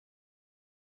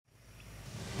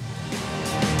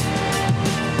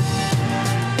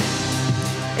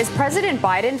Is President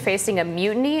Biden facing a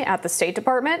mutiny at the State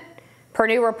Department? Per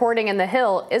new reporting in The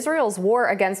Hill, Israel's war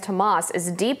against Hamas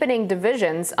is deepening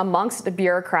divisions amongst the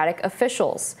bureaucratic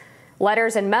officials.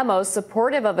 Letters and memos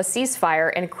supportive of a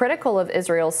ceasefire and critical of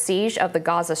Israel's siege of the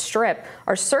Gaza Strip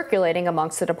are circulating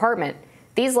amongst the department.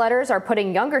 These letters are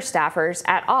putting younger staffers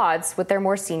at odds with their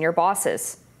more senior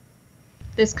bosses.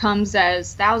 This comes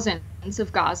as thousands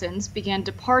of Gazans began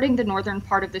departing the northern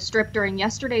part of the Strip during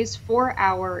yesterday's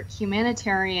 4-hour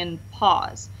humanitarian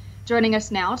pause. Joining us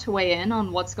now to weigh in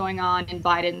on what's going on in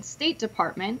Biden's State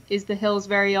Department is The Hill's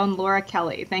very own Laura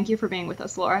Kelly. Thank you for being with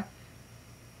us, Laura.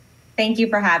 Thank you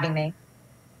for having me.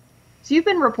 So you've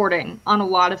been reporting on a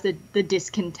lot of the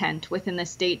discontent within the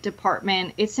State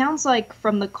Department. It sounds like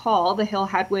from the call The Hill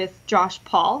had with Josh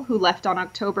Paul, who left on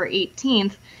October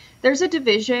 18th, there's a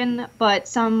division, but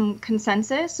some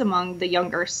consensus among the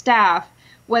younger staff,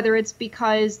 whether it's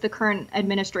because the current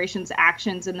administration's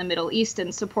actions in the Middle East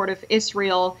in support of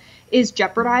Israel is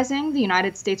jeopardizing the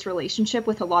United States' relationship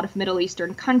with a lot of Middle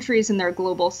Eastern countries and their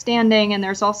global standing. And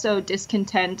there's also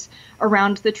discontent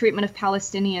around the treatment of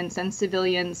Palestinians and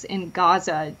civilians in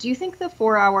Gaza. Do you think the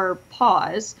 4-hour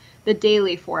pause, the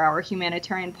daily 4-hour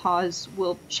humanitarian pause,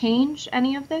 will change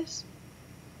any of this?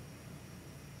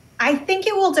 I think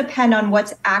it will depend on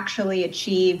what's actually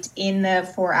achieved in the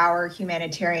 4-hour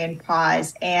humanitarian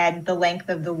pause and the length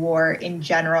of the war in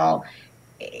general.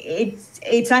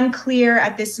 It's unclear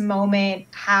at this moment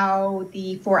how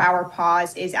the 4-hour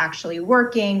pause is actually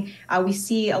working. We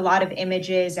see a lot of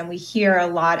images and we hear a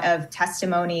lot of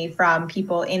testimony from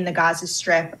people in the Gaza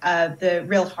Strip of the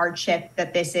real hardship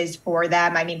that this is for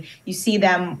them. I mean, you see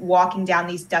them walking down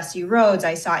these dusty roads.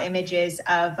 I saw images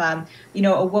of,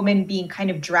 a woman being kind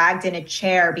of dragged in a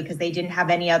chair because they didn't have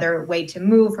any other way to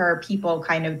move her. People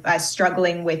kind of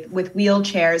struggling with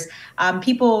wheelchairs.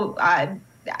 People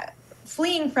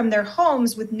fleeing from their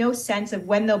homes with no sense of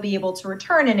when they'll be able to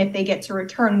return, and if they get to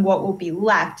return, what will be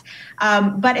left.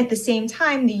 But at the same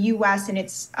time, the U.S. and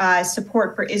its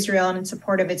support for Israel and in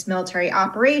support of its military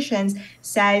operations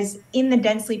says in the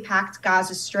densely packed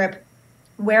Gaza Strip,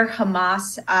 where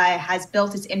Hamas has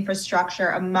built its infrastructure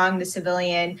among the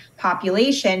civilian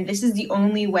population, this is the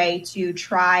only way to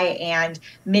try and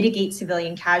mitigate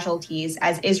civilian casualties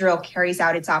as Israel carries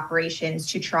out its operations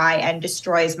to try and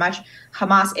destroy as much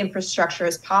Hamas infrastructure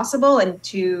as possible and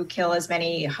to kill as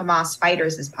many Hamas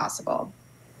fighters as possible.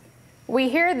 We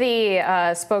hear the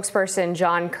spokesperson,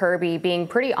 John Kirby, being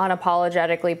pretty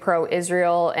unapologetically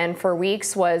pro-Israel and for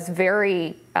weeks was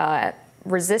very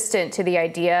resistant to the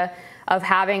idea of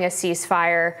having a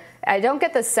ceasefire. I don't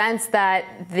get the sense that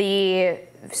the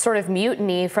sort of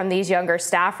mutiny from these younger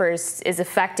staffers is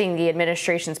affecting the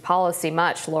administration's policy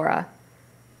much, Laura.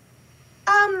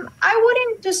 I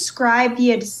wouldn't describe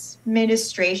the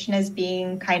administration as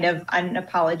being kind of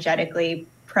unapologetically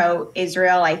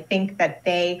pro-Israel. I think that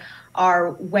they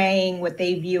are weighing what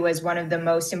they view as one of the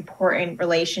most important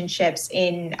relationships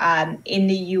in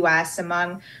the U.S.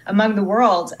 among the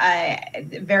world. A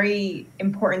very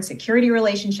important security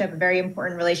relationship, a very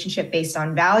important relationship based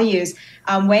on values.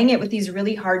 Weighing it with these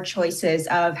really hard choices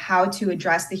of how to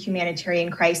address the humanitarian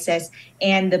crisis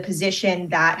and the position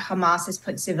that Hamas has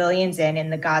put civilians in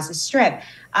the Gaza Strip.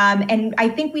 And I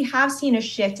think we have seen a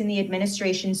shift in the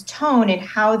administration's tone in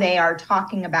how they are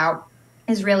talking about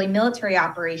Israeli military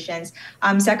operations.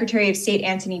 Secretary of State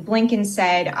Antony Blinken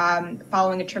said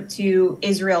following a trip to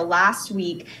Israel last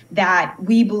week that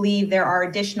we believe there are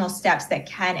additional steps that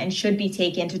can and should be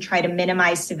taken to try to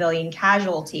minimize civilian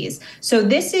casualties. So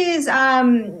this is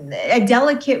a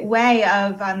delicate way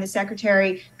of the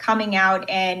secretary coming out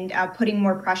and putting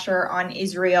more pressure on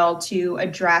Israel to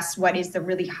address what is the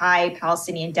really high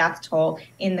Palestinian death toll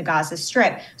in the Gaza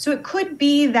Strip. So it could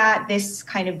be that this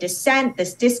kind of dissent,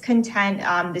 this discontent,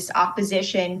 this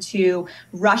opposition to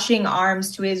rushing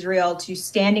arms to Israel, to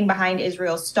standing behind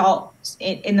Israel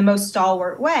in the most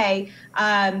stalwart way,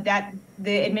 that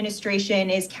the administration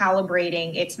is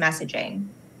calibrating its messaging.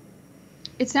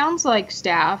 It sounds like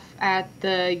staff at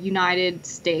the United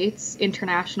States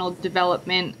International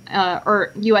Development,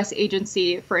 or U.S.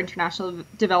 Agency for International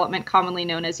Development, commonly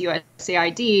known as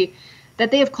USAID, that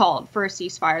they have called for a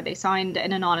ceasefire. They signed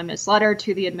an anonymous letter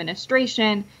to the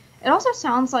administration. It also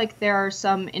sounds like there are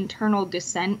some internal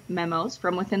dissent memos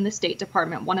from within the State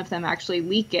Department, one of them actually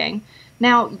leaking.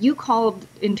 Now, you called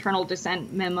internal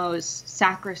dissent memos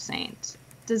sacrosanct.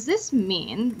 Does this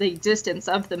mean, the existence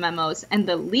of the memos and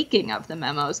the leaking of the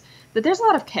memos, that there's a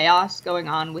lot of chaos going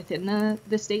on within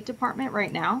the State Department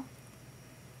right now?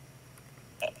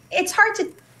 It's hard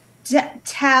to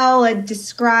tell and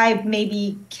describe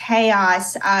maybe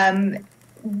chaos.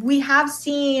 we have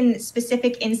seen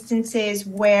specific instances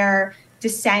where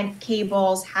dissent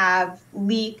cables have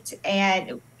leaked,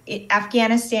 and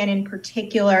Afghanistan in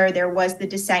particular, there was the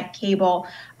dissent cable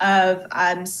of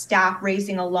staff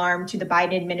raising alarm to the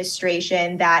Biden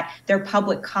administration that their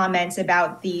public comments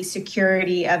about the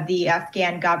security of the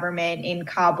Afghan government in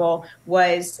Kabul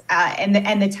was, and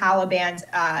the Taliban's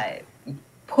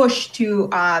push to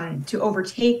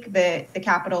overtake the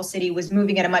capital city was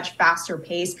moving at a much faster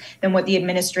pace than what the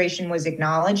administration was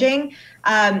acknowledging.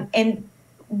 And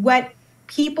what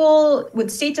people with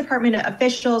State Department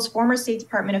officials, former State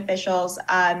Department officials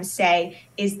say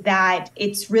is that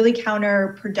it's really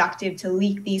counterproductive to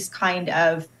leak these kind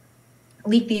of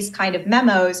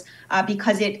memos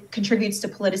because it contributes to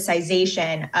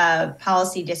politicization of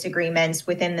policy disagreements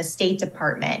within the State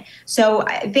Department. So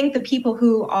I think the people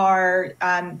who are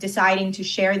deciding to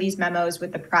share these memos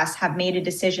with the press have made a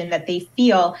decision that they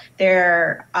feel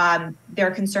their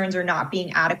concerns are not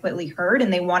being adequately heard,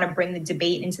 and they want to bring the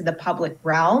debate into the public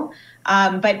realm.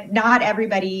 But not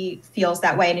everybody feels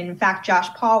that way. And in fact, Josh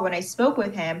Paul, when I spoke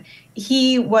with him,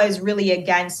 he was really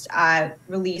against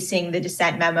releasing the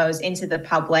dissent memos into the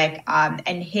public,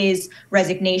 and his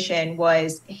resignation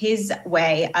was his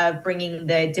way of bringing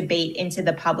the debate into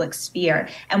the public sphere.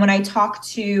 And when I talked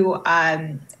to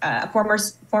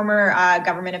former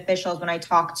government officials, when I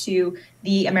talked to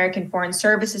the American Foreign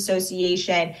Service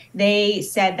Association, they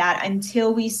said that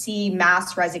until we see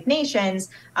mass resignations,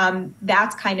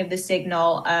 that's kind of the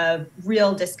signal of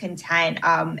real discontent,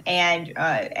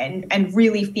 and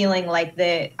really feeling like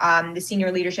the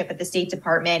senior leadership at the State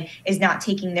Department is not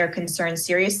taking their concerns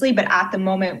seriously. But at the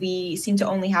moment, we seem to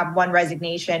only have one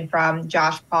resignation from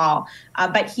Josh Paul.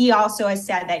 But he also has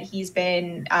said that he's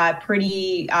been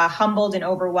pretty humbled and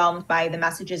overwhelmed by the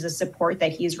messages of support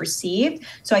that he's received.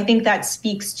 So I think that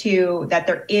speaks to that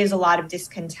there is a lot of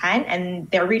discontent, and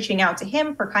they're reaching out to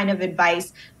him for kind of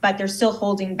advice, but they're still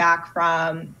holding back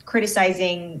from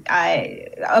criticizing,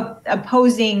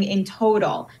 opposing in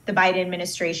total the Biden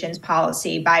administration's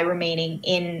policy by remaining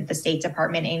in the State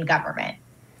Department in government.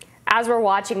 As we're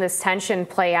watching this tension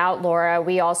play out, Laura,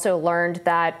 we also learned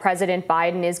that President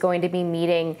Biden is going to be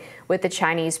meeting with the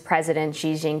Chinese President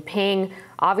Xi Jinping.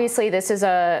 Obviously, this is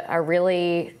a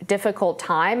really difficult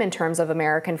time in terms of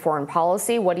American foreign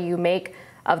policy. What do you make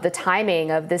of the timing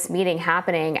of this meeting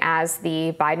happening as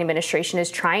the Biden administration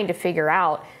is trying to figure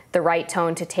out the right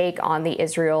tone to take on the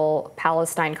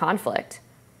Israel-Palestine conflict?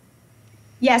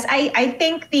 Yes, I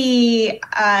think the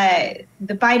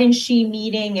Biden-Xi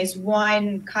meeting is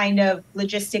one kind of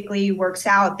logistically works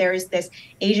out. There's this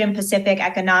Asian Pacific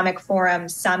Economic Forum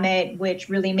summit, which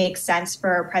really makes sense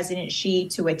for President Xi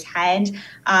to attend,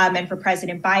 and for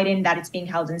President Biden that it's being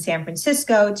held in San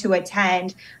Francisco to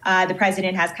attend. The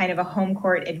president has kind of a home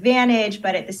court advantage,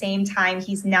 but at the same time,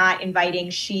 he's not inviting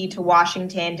Xi to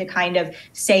Washington to kind of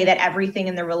say that everything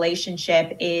in the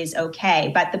relationship is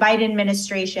okay. But the Biden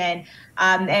administration,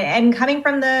 and coming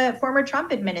from the former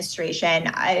Trump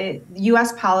administration,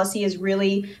 U.S. policy has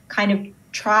really kind of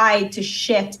tried to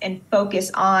shift and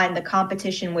focus on the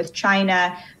competition with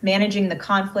China, managing the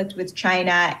conflict with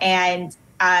China, and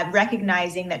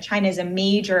recognizing that China is a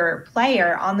major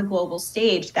player on the global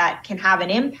stage that can have an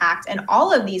impact. And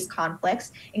all of these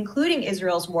conflicts, including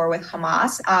Israel's war with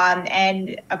Hamas,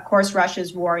 and of course,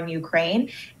 Russia's war in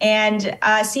Ukraine. And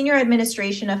senior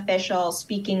administration officials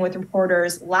speaking with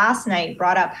reporters last night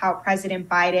brought up how President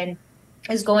Biden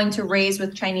is going to raise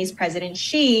with Chinese President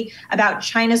Xi about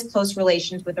China's close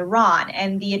relations with Iran.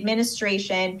 And the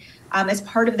administration, as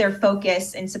part of their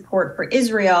focus and support for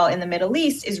Israel in the Middle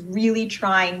East, is really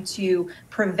trying to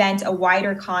prevent a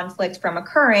wider conflict from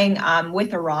occurring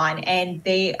with Iran. And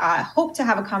they hope to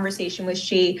have a conversation with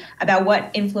Xi about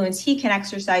what influence he can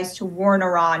exercise to warn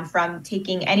Iran from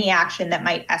taking any action that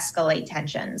might escalate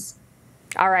tensions.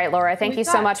 All right, Laura, thank you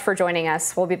so much for joining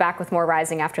us. We'll be back with more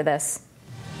Rising after this.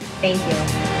 Thank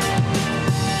you.